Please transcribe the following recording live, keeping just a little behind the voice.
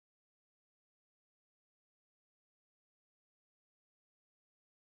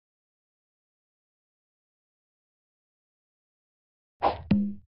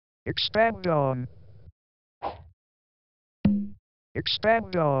Expand on.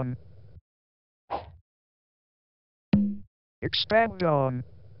 Expand on. Expand on.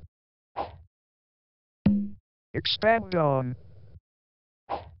 Expand on.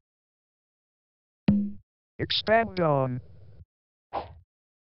 Expand on.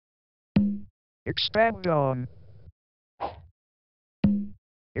 Expand on.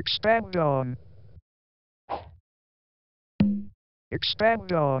 Expand on.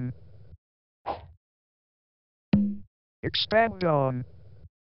 Expand on. Expand on.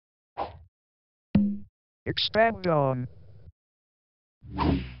 Expand on.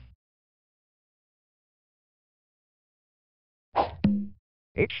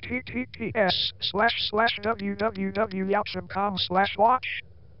 https://www.yahoo.com/watch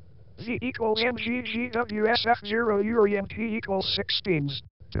Z equals MGGWSF0 Urian T equals 16.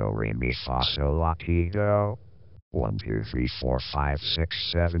 Do re mi fa sol la ti do. 1 2 3 4 5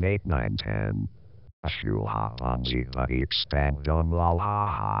 6 7 8 9 10. Ashula Bonzi Buddy Expand on la la.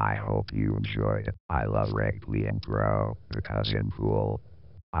 I hope you enjoyed it. I love Wrigley and Grow, the cousin pool.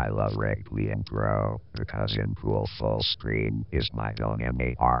 I love Wrigley and Grow, the cousin pool. Full screen is my own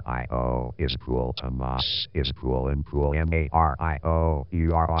MARIO. Is pool Tomas, is pool and pool MARIO.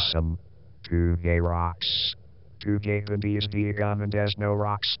 You are awesome. 2K rocks. 2K the D is the gun and there's no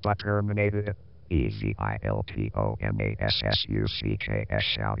rocks but terminated.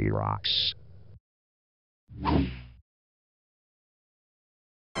 EVILTOMASSUCKS Saudi rocks.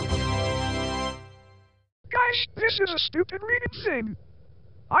 Guys, this is a stupid reading thing.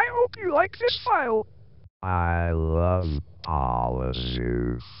 I hope you like this file. I love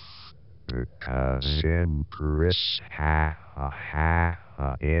Polizoof because in Chris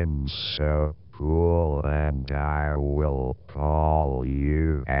in so cool and I will call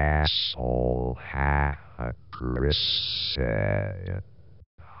you asshole Chris said.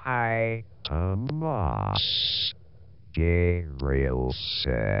 Hi, Tomas. Gabriel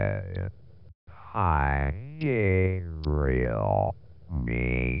said. Hi, Gabriel.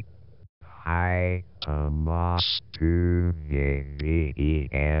 Me. Hi, Tomas to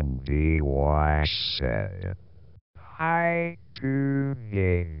AVENDY said. Hi to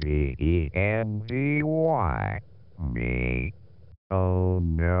AVENDY. Me. Oh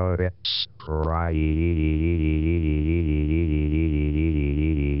no, it's Christ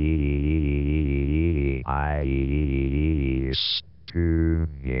to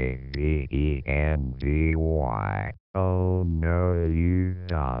AVENDY. Oh no, you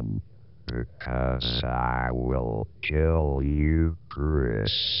don't. Because I will kill you,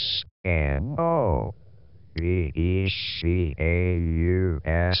 Chris.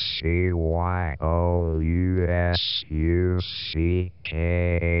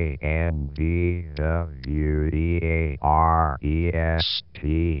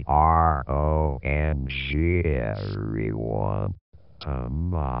 Everyone.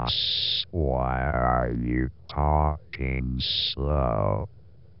 Tomas, why are you talking slow?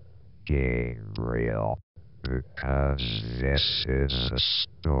 Gabriel. Because this is a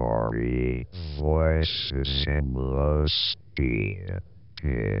story. Voices in low speed.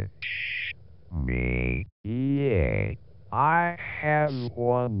 Pitch. Me. Yay. I have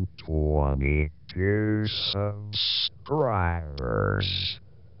 122 subscribers.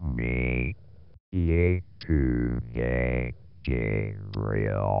 Me. Yay to yay.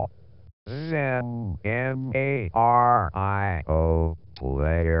 Gabriel. Then MARIO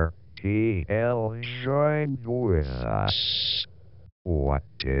player TL joined with us. What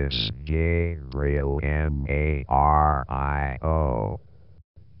is Gabriel MARIO?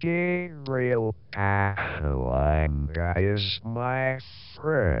 Gabriel Pahalanga is my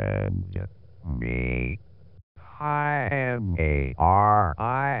friend. Me. Hi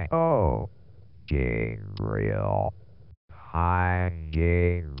MARIO. Gabriel. Hi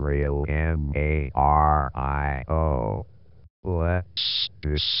Gabriel MARIO. Let's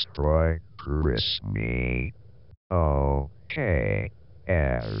destroy Chris. Me. Okay,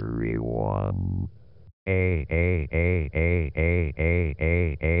 everyone.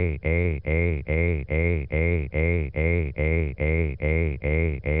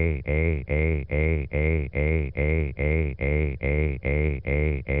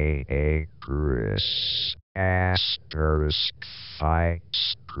 Chris asterisk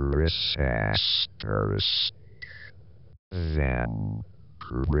fights Chris asterisk. Then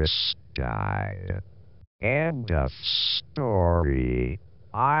Chris died. End of story.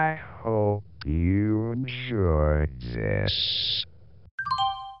 I hope you enjoyed this.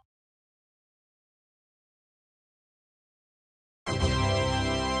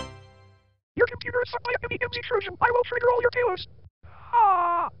 Your computer is sucked by a ME Trojan. I will trigger all your payloads.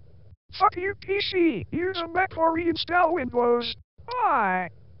 Ah! Fuck you, PC. Use a Mac or reinstall Windows. Hi.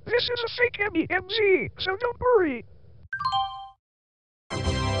 This is a fake MEMZ, so don't worry.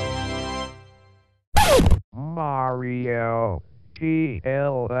 Mario,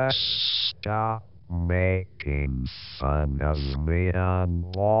 TLS, stop making fun of me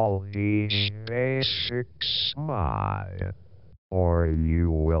on all these basics, mod, or you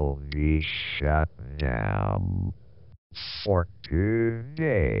will be shut down for 2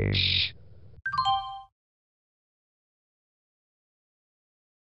 days.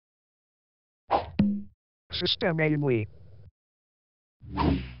 System mainly.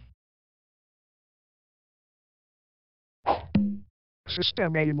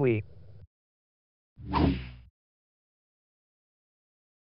 System mainly.